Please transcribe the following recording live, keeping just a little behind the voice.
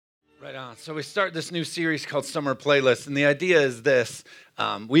Right on. So we start this new series called Summer Playlist, and the idea is this.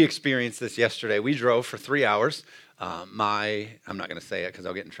 We experienced this yesterday. We drove for 3 hours. I'm not going to say it because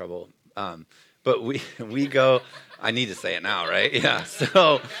I'll get in trouble. But we go. I need to say it now, right? Yeah.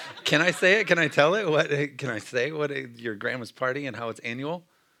 So can I say it? Can I tell it? Can I say what your grandma's party and how it's annual?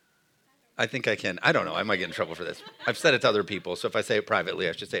 I think I can. I don't know. I might get in trouble for this. I've said it to other people, so if I say it privately,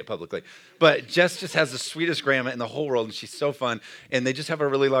 I should say it publicly. But Jess just has the sweetest grandma in the whole world, and she's so fun. And they just have a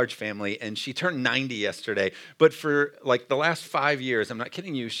really large family, and she turned 90 yesterday. But for like the last 5 years, I'm not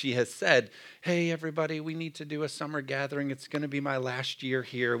kidding you, she has said, hey, everybody, we need to do a summer gathering. It's going to be my last year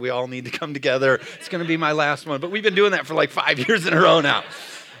here. We all need to come together. It's going to be my last one. But we've been doing that for like 5 ye'rs in a row now.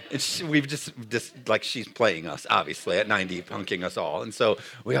 We've just like she's playing us, obviously, at 90, punking us all. And so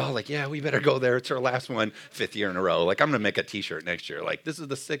we all like, yeah, we better go there. It's our last one, 5th year in a row. Like, I'm going to make a T-shirt next year. Like, this is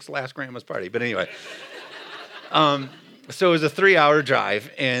the 6th last grandma's party. But anyway, so it was a 3-hour drive.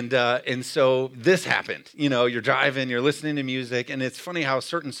 And so this happened. You know, you're driving, you're listening to music. And it's funny how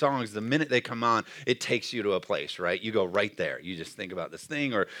certain songs, the minute they come on, it takes you to a place, right? You go right there. You just think about this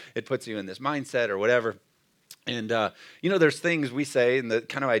thing, or it puts you in this mindset or whatever. And, there's things we say, and the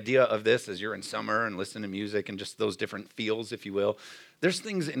kind of idea of this is you're in summer and listen to music and just those different feels, if you will. There's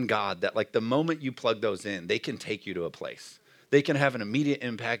things in God that, like, the moment you plug those in, they can take you to a place. They can have an immediate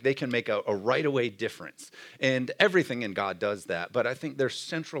impact. They can make a right-away difference. And everything in God does that. But I think there's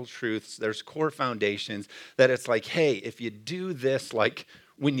central truths, there's core foundations that it's like, hey, if you do this, like,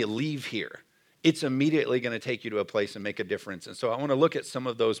 when you leave here, it's immediately going to take you to a place and make a difference. And so I want to look at some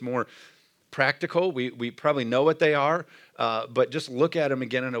of those more practical. We probably know what they are, but just look at them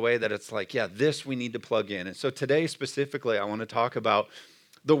again in a way that it's like, yeah, this we need to plug in. And so today specifically, I want to talk about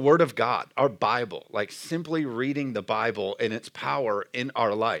the Word of God, our Bible, like simply reading the Bible and its power in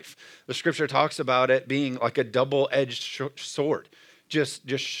our life. The Scripture talks about it being like a double-edged sword,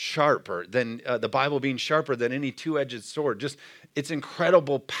 just sharper than the Bible being sharper than any two-edged sword. Just its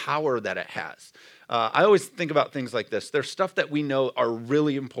incredible power that it has. I always think about things like this. There's stuff that we know are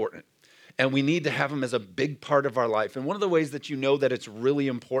really important, and we need to have them as a big part of our life. And one of the ways that you know that it's really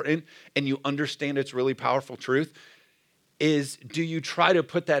important and you understand it's really powerful truth is, do you try to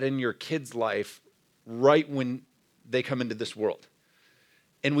put that in your kid's life right when they come into this world?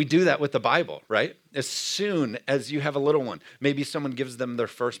 And we do that with the Bible, right? As soon as you have a little one, maybe someone gives them their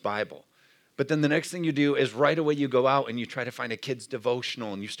first Bible. But then the next thing you do is right away you go out and you try to find a kid's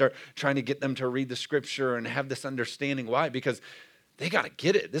devotional and you start trying to get them to read the Scripture and have this understanding. Why? Because they got to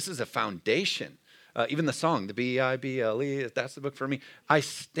get it. This is a foundation. Even the song, the Bible, that's the book for me. I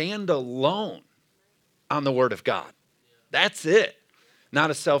stand alone on the Word of God. That's it. Not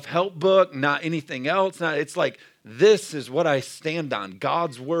a self-help book, not anything else. It's like, this is what I stand on.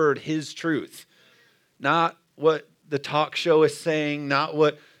 God's Word, His truth. Not what the talk show is saying, not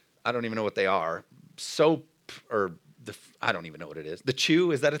what, I don't even know what they are. Soap, or I don't even know what it is. The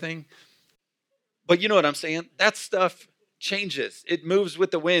Chew, is that a thing? But you know what I'm saying? That stuff changes. It moves with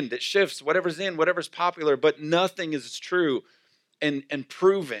the wind. It shifts. Whatever's in, whatever's popular, but nothing is true and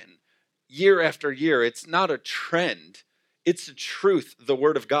proven year after year. It's not a trend. It's a truth, the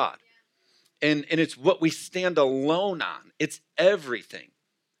Word of God. And it's what we stand alone on. It's everything.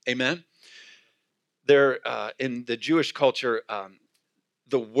 Amen? There, in the Jewish culture,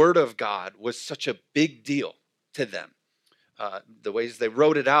 the Word of God was such a big deal to them. The ways they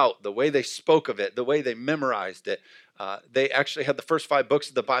wrote it out, the way they spoke of it, the way they memorized it. They actually had the first 5 books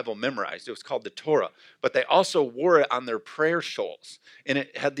of the Bible memorized. It was called the Torah. But they also wore it on their prayer shawls. And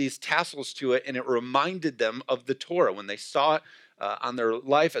it had these tassels to it, and it reminded them of the Torah. When they saw it on their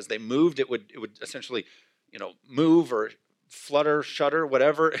life as they moved, it would essentially, move or flutter, shudder,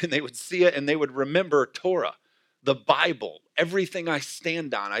 whatever, and they would see it, and they would remember Torah, the Bible, everything I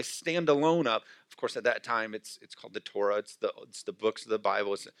stand on, I stand alone of. Of course, at that time, it's called the Torah. It's the books of the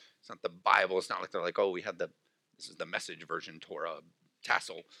Bible. It's not the Bible. It's not like they're like, oh, this is the Message version Torah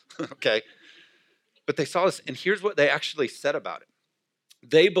tassel, okay? But they saw this, and here's what they actually said about it.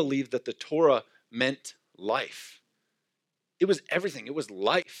 They believed that the Torah meant life. It was everything. It was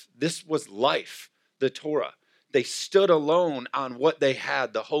life. This was life, the Torah. They stood alone on what they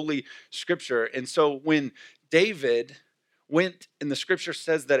had, the Holy Scripture. And so when David went, and the Scripture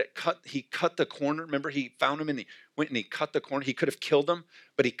says that he cut the corner. Remember, he found him and he went and he cut the corner. He could have killed him,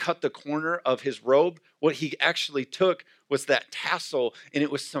 but he cut the corner of his robe. What he actually took was that tassel, and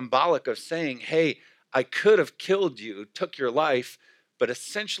it was symbolic of saying, hey, I could have killed you, took your life, but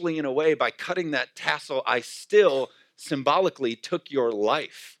essentially in a way, by cutting that tassel, I still symbolically took your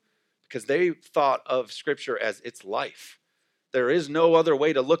life, because they thought of Scripture as its life. There is no other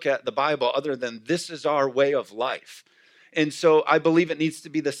way to look at the Bible other than this is our way of life. And so I believe it needs to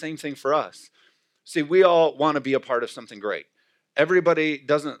be the same thing for us. See, we all want to be a part of something great. Everybody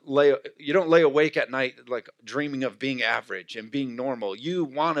you don't lay awake at night like dreaming of being average and being normal. You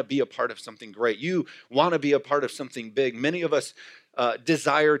want to be a part of something great. You want to be a part of something big. Many of us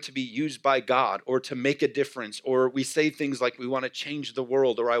desire to be used by God or to make a difference, or we say things like we want to change the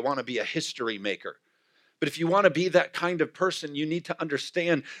world, or I want to be a history maker. But if you want to be that kind of person, you need to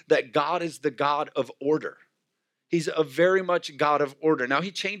understand that God is the God of order. He's a very much God of order. Now,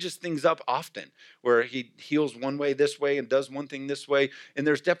 he changes things up often, where he heals one way this way and does one thing this way. And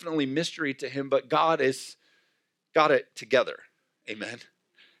there's definitely mystery to him, but God has got it together. Amen.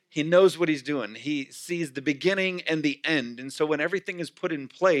 He knows what he's doing. He sees the beginning and the end. And so when everything is put in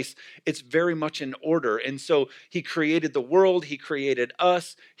place, it's very much in order. And so he created the world. He created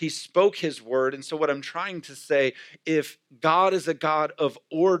us. He spoke his word. And so what I'm trying to say, if God is a God of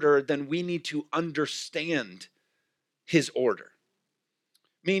order, then we need to understand his order.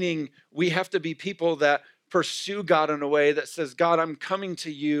 Meaning we have to be people that pursue God in a way that says, God, I'm coming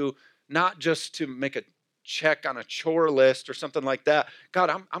to you not just to make a check on a chore list or something like that. God,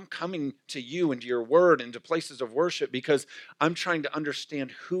 I'm coming to you and to your word and to places of worship because I'm trying to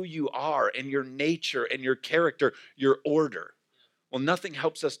understand who you are and your nature and your character, your order. Well, nothing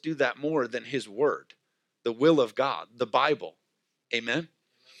helps us do that more than his word, the will of God, the Bible. Amen?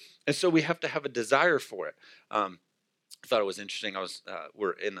 And so we have to have a desire for it. I thought it was interesting.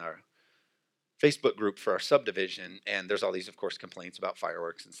 We're in our Facebook group for our subdivision, and there's all these, of course, complaints about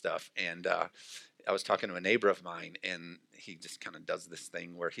fireworks and stuff. And I was talking to a neighbor of mine, and he just kind of does this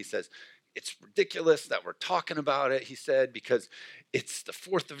thing where he says, it's ridiculous that we're talking about it, he said, because it's the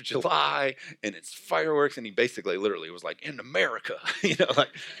 4th of July, and it's fireworks. And he basically literally was like, in America,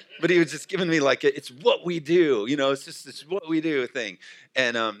 but he was just giving me like, it's what we do, it's what we do thing.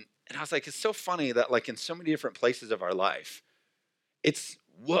 And I was like, it's so funny that like in so many different places of our life, it's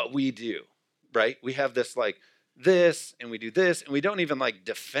what we do, right? We have this like this, and we do this, and we don't even like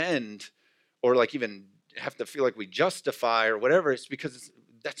defend or like even have to feel like we justify or whatever. It's because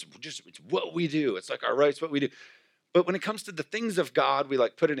it's what we do. It's like our rights, what we do. But when it comes to the things of God, we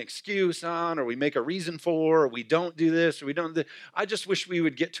like put an excuse on, or we make a reason for, or we don't do this, or we don't do. I just wish we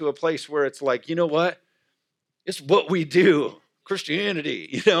would get to a place where it's like, you know what? It's what we do.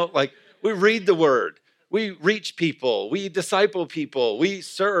 Christianity, like we read the word, we reach people, we disciple people, we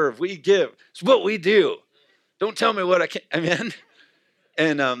serve, we give. It's what we do. Don't tell me what I can't. Amen.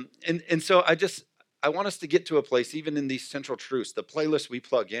 And so I want us to get to a place, even in these central truths, the playlist we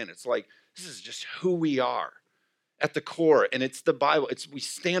plug in. It's like this is just who we are at the core, and it's the Bible. We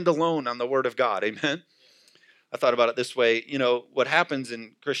stand alone on the Word of God. Amen. I thought about it this way. What happens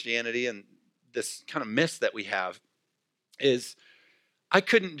in Christianity and this kind of myth that we have is I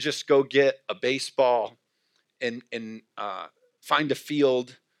couldn't just go get a baseball and find a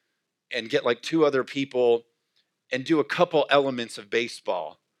field and get like 2 other people and do a couple elements of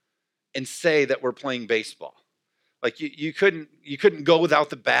baseball and say that we're playing baseball. Like you couldn't go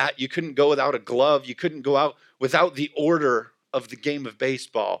without the bat, you couldn't go without a glove, you couldn't go out without the order of the game of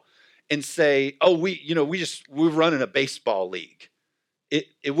baseball and say, oh, we're running a baseball league.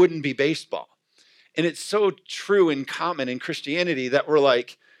 It wouldn't be baseball. And it's so true and common in Christianity that we're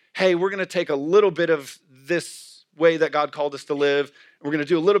like, hey, we're going to take a little bit of this way that God called us to live. And we're going to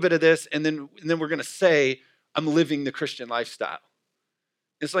do a little bit of this. And then we're going to say, I'm living the Christian lifestyle.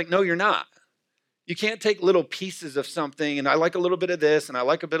 It's like, no, you're not. You can't take little pieces of something. And I like a little bit of this. And I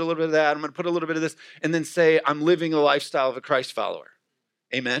like a little bit of that. I'm going to put a little bit of this. And then say, I'm living the lifestyle of a Christ follower.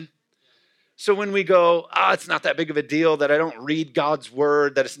 Amen. So when we go, it's not that big of a deal that I don't read God's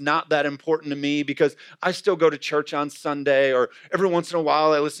word, that it's not that important to me because I still go to church on Sunday, or every once in a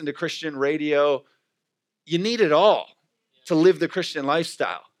while I listen to Christian radio. You need it all to live the Christian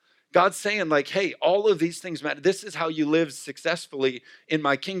lifestyle. God's saying like, hey, all of these things matter. This is how you live successfully in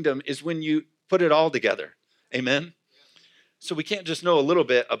my kingdom, is when you put it all together. Amen? So we can't just know a little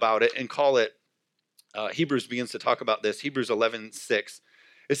bit about it and call it, Hebrews begins to talk about this, Hebrews 11:6.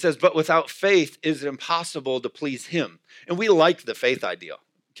 It says, but without faith it is impossible to please him. And we like the faith idea,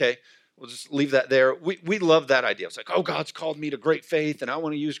 okay? We'll just leave that there. We love that idea. It's like, oh, God's called me to great faith, and I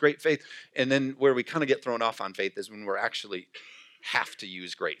want to use great faith. And then where we kind of get thrown off on faith is when we're actually have to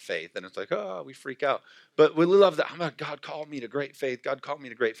use great faith. And it's like, oh, we freak out. But we love that. Oh, God called me to great faith. God called me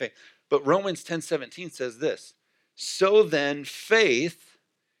to great faith. But Romans 10:17 says this, so then faith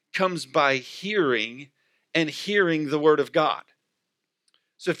comes by hearing, and hearing the word of God.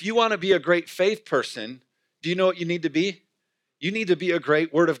 So if you want to be a great faith person, do you know what you need to be? You need to be a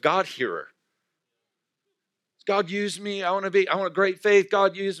great word of God hearer. God use me. I want great faith.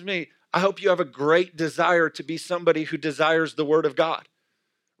 God use me. I hope you have a great desire to be somebody who desires the Word of God,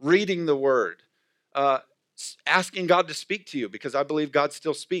 reading the Word, asking God to speak to you, because I believe God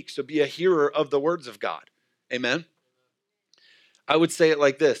still speaks. So be a hearer of the words of God. Amen. I would say it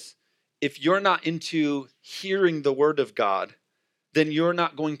like this. If you're not into hearing the Word of God, then you're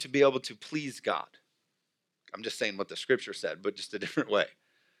not going to be able to please God. I'm just saying what the scripture said, but just a different way.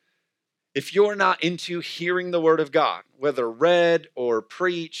 If you're not into hearing the Word of God, whether read or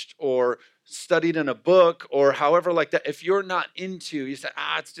preached or studied in a book or however like that, if you're not into, you say,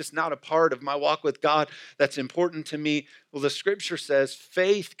 it's just not a part of my walk with God that's important to me. Well, the scripture says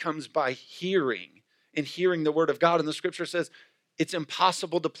faith comes by hearing and hearing the Word of God. And the scripture says it's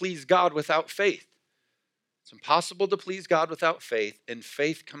impossible to please God without faith. It's impossible to please God without faith, and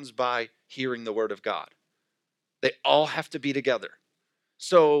faith comes by hearing the Word of God. They all have to be together.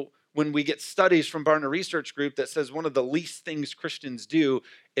 So when we get studies from Barna Research Group that says one of the least things Christians do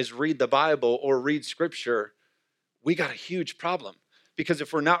is read the Bible or read Scripture, we got a huge problem. Because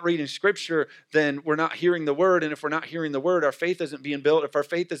if we're not reading Scripture, then we're not hearing the Word. And if we're not hearing the Word, our faith isn't being built. If our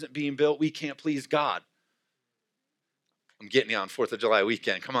faith isn't being built, we can't please God. I'm getting you on 4th of July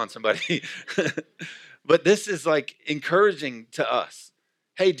weekend. Come on, somebody. But this is like encouraging to us.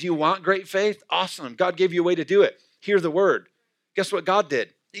 Hey, do you want great faith? Awesome. God gave you a way to do it. Hear the Word. Guess what God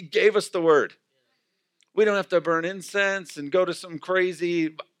did? He gave us the Word. We don't have to burn incense and go to some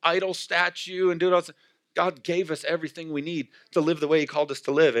crazy idol statue and do it all. God gave us everything we need to live the way He called us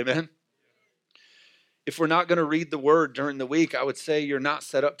to live. Amen? If we're not going to read the Word during the week, I would say you're not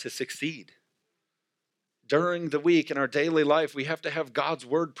set up to succeed. During the week in our daily life, we have to have God's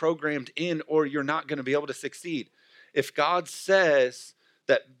Word programmed in, or you're not going to be able to succeed. If God says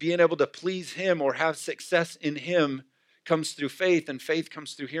that being able to please Him or have success in Him comes through faith, and faith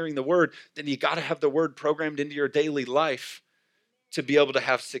comes through hearing the Word, then you got to have the Word programmed into your daily life to be able to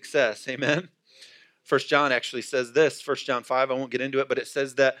have success. Amen? 1 John actually says this, 1 John 5, I won't get into it, but it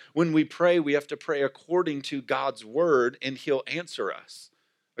says that when we pray, we have to pray according to God's Word, and He'll answer us.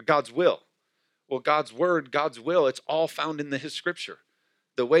 God's will. Well, God's Word, God's will, it's all found in His Scripture.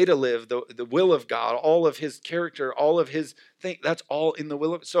 The way to live, the will of God, all of His character, all of His thing, that's all in the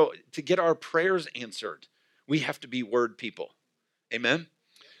will of. So to get our prayers answered, we have to be Word people. Amen?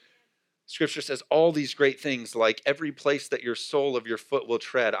 Scripture says all these great things, like every place that your sole of your foot will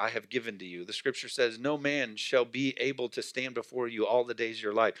tread, I have given to you. The scripture says no man shall be able to stand before you all the days of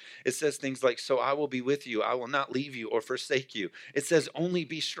your life. It says things like, so I will be with you. I will not leave you or forsake you. It says only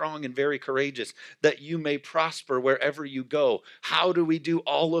be strong and very courageous, that you may prosper wherever you go. How do we do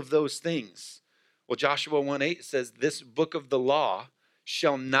all of those things? Well, Joshua 1:8 says this book of the law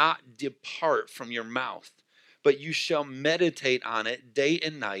shall not depart from your mouth, but you shall meditate on it day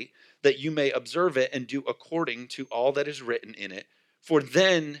and night, that you may observe it and do according to all that is written in it. For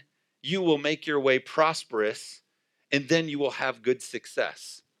then you will make your way prosperous, and then you will have good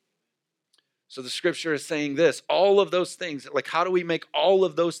success. So the scripture is saying this, all of those things, like how do we make all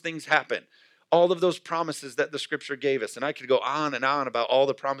of those things happen? All of those promises that the scripture gave us. And I could go on and on about all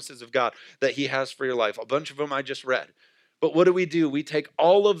the promises of God that He has for your life. A bunch of them I just read. But what do? We take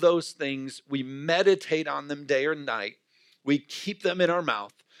all of those things, we meditate on them day or night, we keep them in our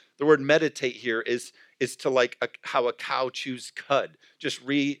mouth. The word meditate here is to like how a cow chews cud. Just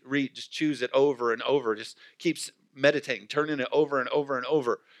just chews it over and over. Just keeps meditating, turning it over and over and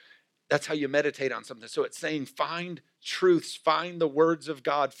over. That's how you meditate on something. So it's saying find truths, find the words of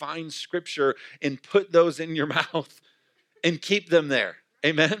God, find scripture, and put those in your mouth and keep them there.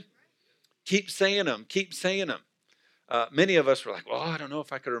 Amen? Keep saying them. Keep saying them. Many of us were like, well, I don't know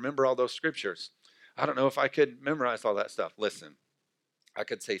if I could remember all those scriptures. I don't know if I could memorize all that stuff. Listen. I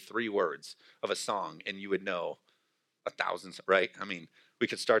could say 3 words of a song and you would know 1,000, right? I mean, we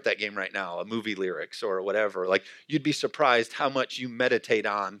could start that game right now, a movie lyrics or whatever. Like, you'd be surprised how much you meditate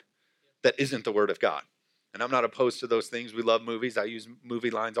on that isn't the Word of God. And I'm not opposed to those things. We love movies. I use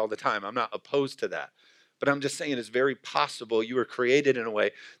movie lines all the time. I'm not opposed to that. But I'm just saying it's very possible you were created in a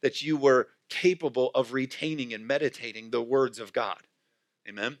way that you were capable of retaining and meditating the words of God.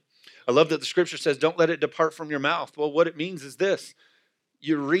 Amen? I love that the scripture says, don't let it depart from your mouth. Well, what it means is this.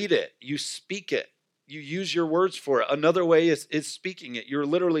 You read it, you speak it, you use your words for it. Another way is speaking it. You're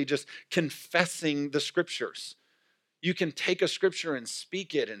literally just confessing the scriptures. You can take a scripture and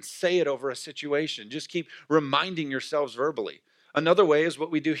speak it and say it over a situation. Just keep reminding yourselves verbally. Another way is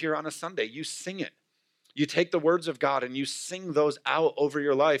what we do here on a Sunday. You sing it. You take the words of God and you sing those out over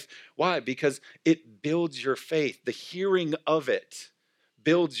your life. Why? Because it builds your faith. The hearing of it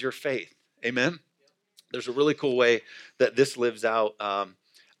builds your faith. Amen? There's a really cool way that this lives out.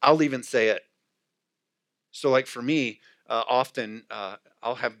 I'll even say it. So like for me, often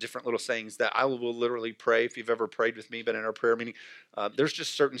I'll have different little sayings that I will literally pray. If you've ever prayed with me, been in our prayer meeting, there's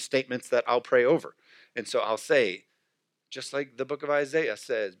just certain statements that I'll pray over. And so I'll say, just like the book of Isaiah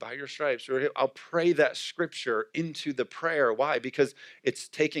says, by your stripes, I'll pray that scripture into the prayer. Why? Because it's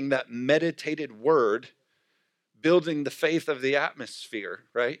taking that meditated word, building the faith of the atmosphere,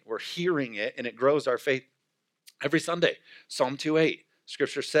 right? We're hearing it and it grows our faith every Sunday. Psalm 2:8,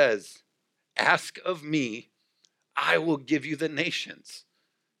 scripture says, ask of me, I will give you the nations.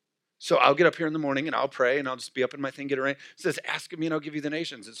 So I'll get up here in the morning and I'll pray and I'll just be up in my thing, get it right. It says, ask of me and I'll give you the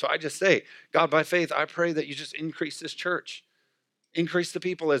nations. And so I just say, God, by faith, I pray that you just increase this church. Increase the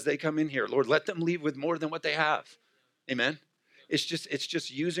people as they come in here. Lord, let them leave with more than what they have. Amen. It's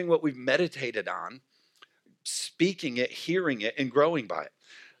just using what we've meditated on, speaking it, hearing it, and growing by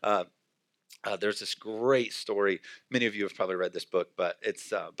it. There's this great story. Many of you have probably read this book, but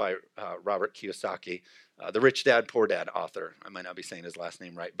it's by Robert Kiyosaki, the Rich Dad, Poor Dad author. I might not be saying his last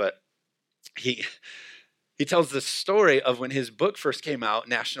name right, but he tells the story of when his book first came out,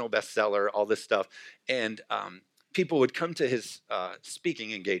 national bestseller, all this stuff, and people would come to his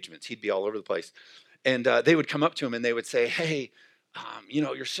speaking engagements. He'd be all over the place, and they would come up to him and they would say, "Hey,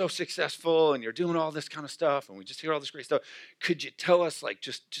 you're so successful and you're doing all this kind of stuff, and we just hear all this great stuff. Could you tell us, like,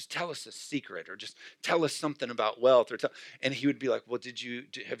 just tell us a secret, or just tell us something about wealth?" And he would be like, "Well,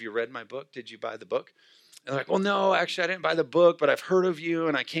 have you read my book? Did you buy the book?" And they're like, "Well, no, actually, I didn't buy the book, but I've heard of you,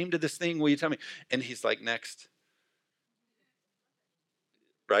 and I came to this thing. Will you tell me?" And he's like, "Next."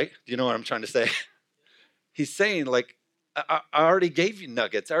 Right? Do you know what I'm trying to say? He's saying, like, I already gave you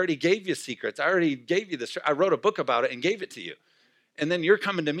nuggets. I already gave you secrets. I already gave you this. I wrote a book about it and gave it to you. And then you're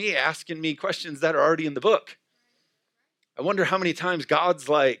coming to me asking me questions that are already in the book. I wonder how many times God's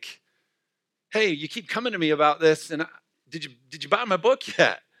like, "Hey, you keep coming to me about this, and did you buy my book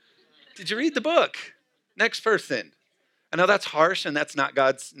yet? Did you read the book?" Next person. I know that's harsh and that's not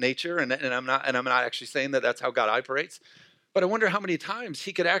God's nature, and I'm not actually saying that that's how God operates. But I wonder how many times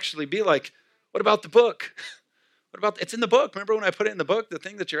he could actually be like, "What about the book? What about it's in the book? Remember when I put it in the book? The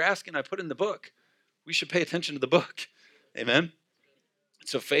thing that you're asking, I put in the book. We should pay attention to the book." Amen.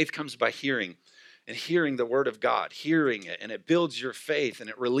 So faith comes by hearing, and hearing the word of God, hearing it, and it builds your faith and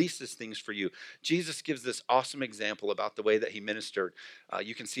it releases things for you. Jesus gives this awesome example about the way that he ministered.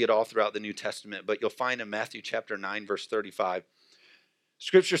 You can see it all throughout the New Testament, but you'll find in Matthew chapter 9, verse 35.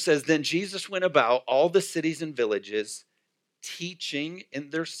 Scripture says, "Then Jesus went about all the cities and villages, teaching in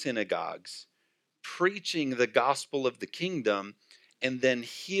their synagogues, preaching the gospel of the kingdom, and then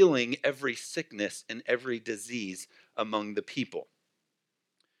healing every sickness and every disease among the people."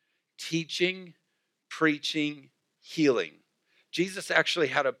 Teaching, preaching, healing. Jesus actually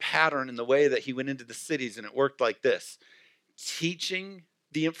had a pattern in the way that he went into the cities, and it worked like this: teaching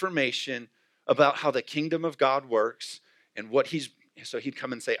the information about how the kingdom of God works and so he'd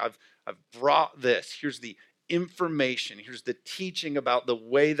come and say, I've brought this. Here's the information. Here's the teaching about the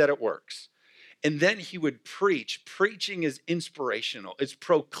way that it works. And then he would preach. Preaching is inspirational. It's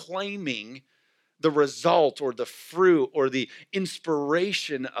proclaiming the result or the fruit or the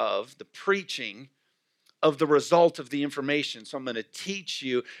inspiration of the preaching of the result of the information. So I'm going to teach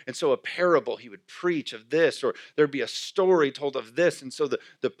you. And so a parable, he would preach of this, or there'd be a story told of this. And so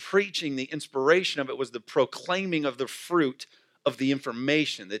the preaching, the inspiration of it was the proclaiming of the fruit of the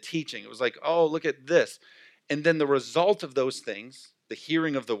information, the teaching. It was like, "Oh, look at this." And then the result of those things, the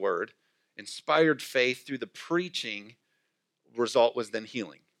hearing of the word, inspired faith through the preaching, result was then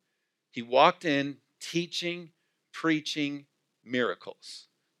healing. He walked in teaching, preaching, miracles.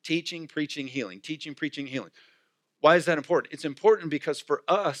 Teaching, preaching, healing. Teaching, preaching, healing. Why is that important? It's important because for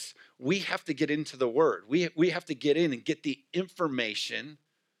us, we have to get into the word. We have to get in and get the information.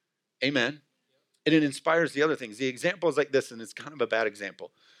 Amen. And it inspires the other things. The example is like this, and it's kind of a bad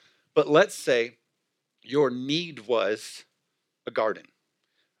example. But let's say your need was a garden.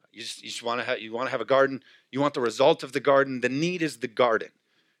 You just want to have a garden. You want the result of the garden. The need is the garden.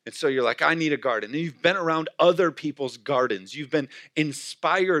 And so you're like, "I need a garden." And you've been around other people's gardens. You've been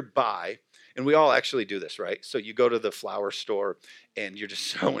inspired by, and we all actually do this, right? So you go to the flower store and you're just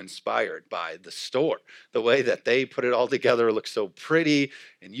so inspired by the store. The way that they put it all together looks so pretty,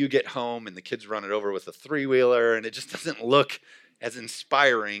 and you get home and the kids run it over with a three-wheeler, and it just doesn't look as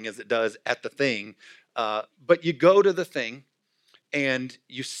inspiring as it does at the thing. But you go to the thing, and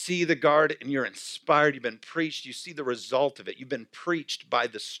you see the garden and you're inspired. You've been preached. You see the result of it. You've been preached by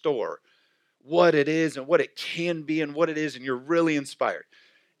the store, what it is and what it can be and what it is, and you're really inspired.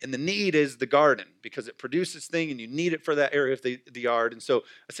 And the need is the garden because it produces things and you need it for that area of the yard. And so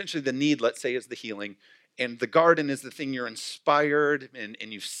essentially the need, let's say, is the healing. And the garden is the thing you're inspired and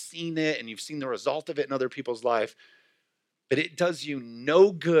you've seen it and you've seen the result of it in other people's life. But it does you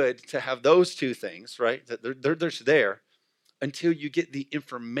no good to have those two things, right? They're just there until you get the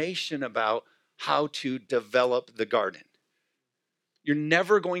information about how to develop the garden. You're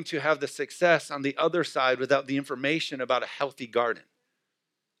never going to have the success on the other side without the information about a healthy garden.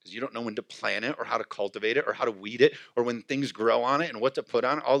 Because you don't know when to plant it or how to cultivate it or how to weed it or when things grow on it and what to put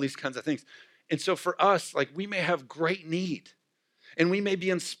on it, all these kinds of things. And so for us, like, we may have great need and we may be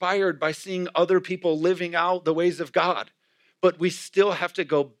inspired by seeing other people living out the ways of God, but we still have to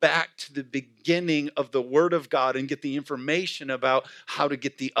go back to the beginning of the Word of God and get the information about how to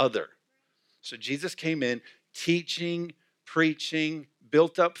get the other. So Jesus came in teaching, preaching,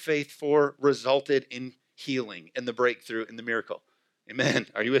 built up faith for, resulted in healing and the breakthrough and the miracle. Amen.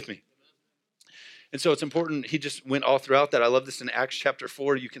 Are you with me? And so it's important. He just went all throughout that. I love this in Acts chapter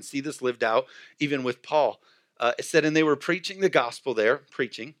 4. You can see this lived out even with Paul. It said, and they were preaching the gospel there,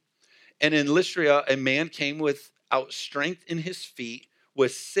 preaching. And in Lystra, a man came without strength in his feet,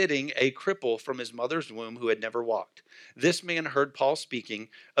 was sitting a cripple from his mother's womb who had never walked. This man heard Paul speaking,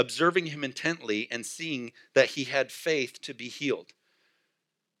 observing him intently and seeing that he had faith to be healed.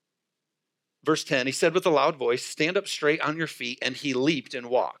 Verse 10, he said with a loud voice, stand up straight on your feet, and he leaped and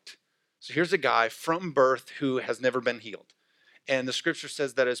walked. So here's a guy from birth who has never been healed. And the scripture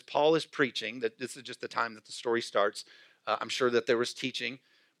says that as Paul is preaching, that this is just the time that the story starts. I'm sure that there was teaching,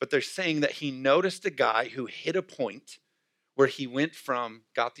 but they're saying that he noticed a guy who hit a point where he went from,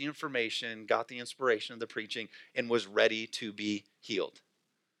 got the information, got the inspiration of the preaching, and was ready to be healed.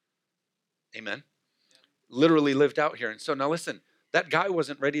 Amen? Yeah. Literally lived out here. And so now listen, that guy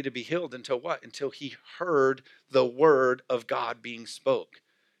wasn't ready to be healed until what? Until he heard the word of God being spoke.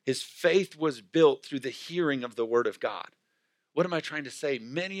 His faith was built through the hearing of the word of God. What am I trying to say?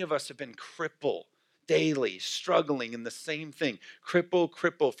 Many of us have been crippled daily, struggling in the same thing.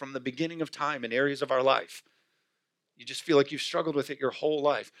 Cripple from the beginning of time in areas of our life. You just feel like you've struggled with it your whole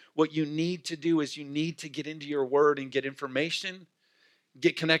life. What you need to do is you need to get into your word and get information,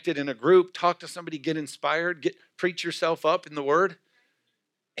 get connected in a group, talk to somebody, get inspired, preach yourself up in the word,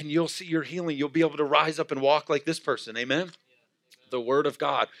 and you'll see your healing. You'll be able to rise up and walk like this person. Amen? The word of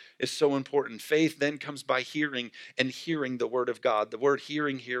God is so important. Faith then comes by hearing, and hearing the word of God. The word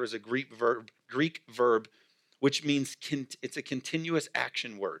hearing here is a Greek verb, which means it's a continuous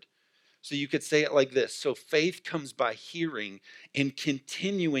action word. So you could say it like this. So faith comes by hearing and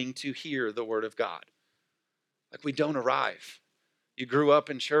continuing to hear the word of God. Like, we don't arrive. You grew up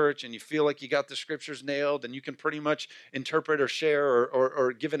in church and you feel like you got the scriptures nailed and you can pretty much interpret or share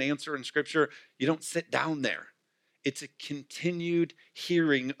or give an answer in scripture. You don't sit down there. It's a continued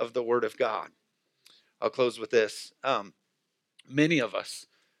hearing of the word of God. I'll close with this. Many of us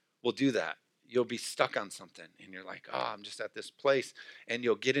will do that. You'll be stuck on something and you're like, oh, I'm just at this place. And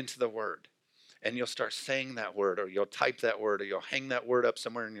you'll get into the word and you'll start saying that word, or you'll type that word, or you'll hang that word up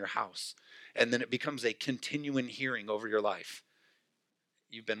somewhere in your house. And then it becomes a continuing hearing over your life.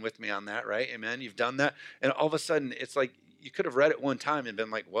 You've been with me on that, right? Amen. You've done that. And all of a sudden it's like you could have read it one time and been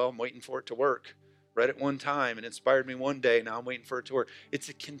like, well, I'm waiting for it to work. Read it one time and inspired me one day. Now I'm waiting for it to work. It's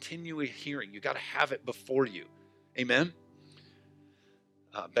a continuing hearing. You got to have it before you. Amen.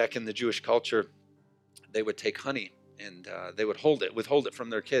 Back in the Jewish culture, they would take honey and they would withhold it from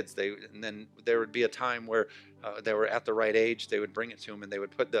their kids. And then there would be a time where they were at the right age. They would bring it to them and they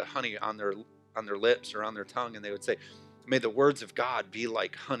would put the honey on their lips or on their tongue, and they would say, may the words of God be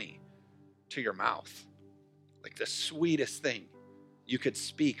like honey to your mouth, like the sweetest thing you could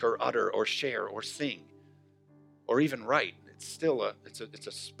speak or utter or share or sing or even write. It's still it's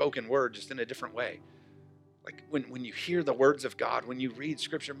a spoken word, just in a different way. Like when you hear the words of God, when you read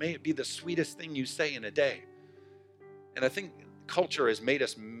scripture, may it be the sweetest thing you say in a day. And I think culture has made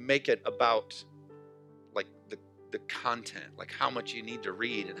us make it about like the content, like how much you need to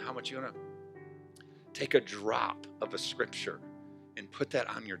read and how much you want to take a drop of a scripture and put that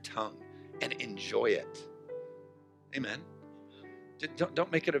on your tongue and enjoy it. Amen.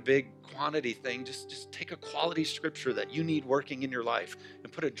 Don't make it a big quantity thing. Just take a quality scripture that you need working in your life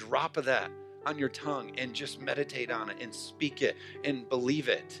and put a drop of that on your tongue and just meditate on it and speak it and believe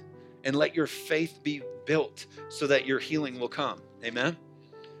it and let your faith be built so that your healing will come. Amen.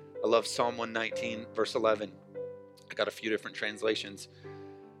 I love Psalm 119, verse 11. I got a few different translations.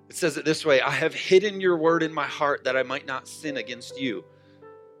 It says it this way: I have hidden your word in my heart that I might not sin against you.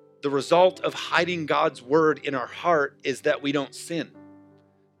 The result of hiding God's word in our heart is that we don't sin.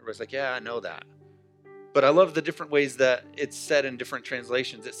 Everybody's like, yeah, I know that. But I love the different ways that it's said in different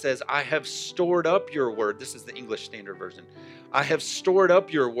translations. It says, I have stored up your word. This is the English Standard Version. I have stored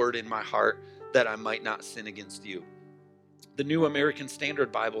up your word in my heart that I might not sin against you. The New American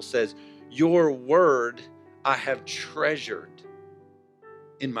Standard Bible says, your word I have treasured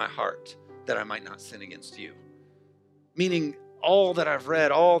in my heart that I might not sin against you. Meaning all that I've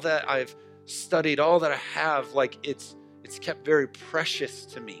read, all that I've studied, all that I have, like it's kept very precious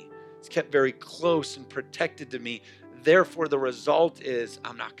to me. It's kept very close and protected to me. Therefore, the result is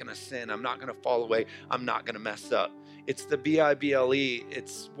I'm not going to sin. I'm not going to fall away. I'm not going to mess up. It's the Bible.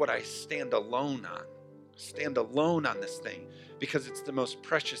 It's what I stand alone on. Stand alone on this thing because it's the most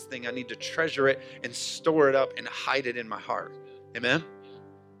precious thing. I need to treasure it and store it up and hide it in my heart. Amen?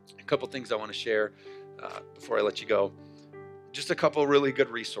 A couple things I want to share before I let you go. Just a couple really good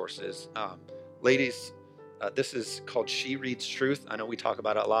resources. Ladies, this is called She Reads Truth. I know we talk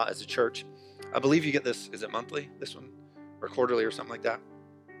about it a lot as a church. I believe you get this, is it monthly, this one? Or quarterly or something like that?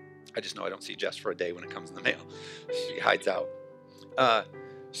 I just know I don't see Jess for a day when it comes in the mail. She hides out.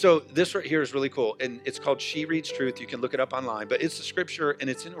 So this right here is really cool. And it's called She Reads Truth. You can look it up online. But it's a scripture and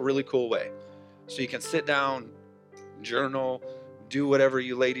it's in a really cool way. So you can sit down, journal, do whatever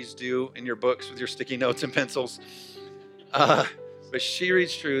you ladies do in your books with your sticky notes and pencils. But She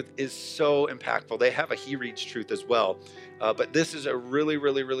Reads Truth is so impactful. They have a He Reads Truth as well. But this is a really,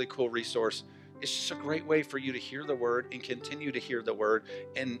 really, really cool resource. It's just a great way for you to hear the word and continue to hear the word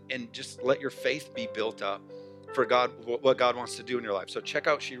and just let your faith be built up for God, what God wants to do in your life. So check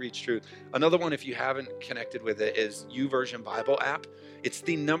out She Reads Truth. Another one, if you haven't connected with it, is YouVersion Bible app. It's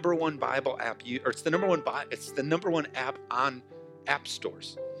the number one Bible app, it's the number one app on app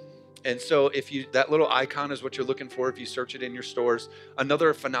stores. And so that little icon is what you're looking for if you search it in your stores.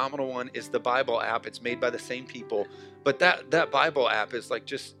 Another phenomenal one is the Bible app. It's made by the same people. But that Bible app is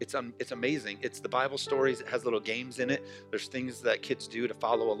like it's amazing. It's the Bible stories. It has little games in it. There's things that kids do to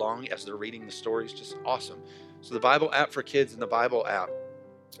follow along as they're reading the stories. Just awesome. So the Bible app for kids and the Bible app.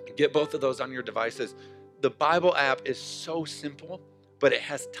 Get both of those on your devices. The Bible app is so simple, but it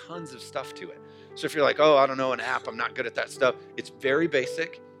has tons of stuff to it. So if you're like, oh, I don't know an app, I'm not good at that stuff. It's very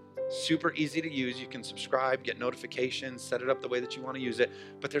basic. Super easy to use. You can subscribe, get notifications, set it up the way that you want to use it.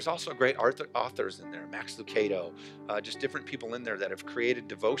 But there's also great authors in there, Max Lucado, just different people in there that have created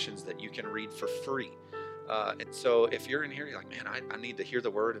devotions that you can read for free. And so if you're in here, you're like, man, I need to hear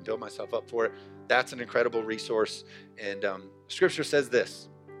the word and build myself up for it. That's an incredible resource. And scripture says this,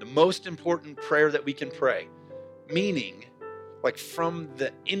 the most important prayer that we can pray, meaning like from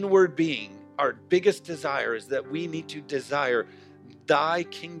the inward being, our biggest desire is that we need to desire thy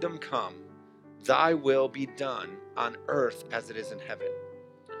kingdom come, thy will be done on earth as it is in heaven.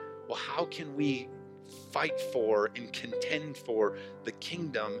 Well, how can we fight for and contend for the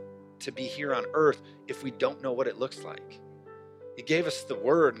kingdom to be here on earth if we don't know what it looks like? He gave us the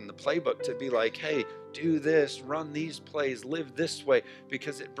word and the playbook to be like, hey, do this, run these plays, live this way,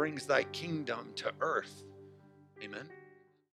 because it brings thy kingdom to earth. Amen.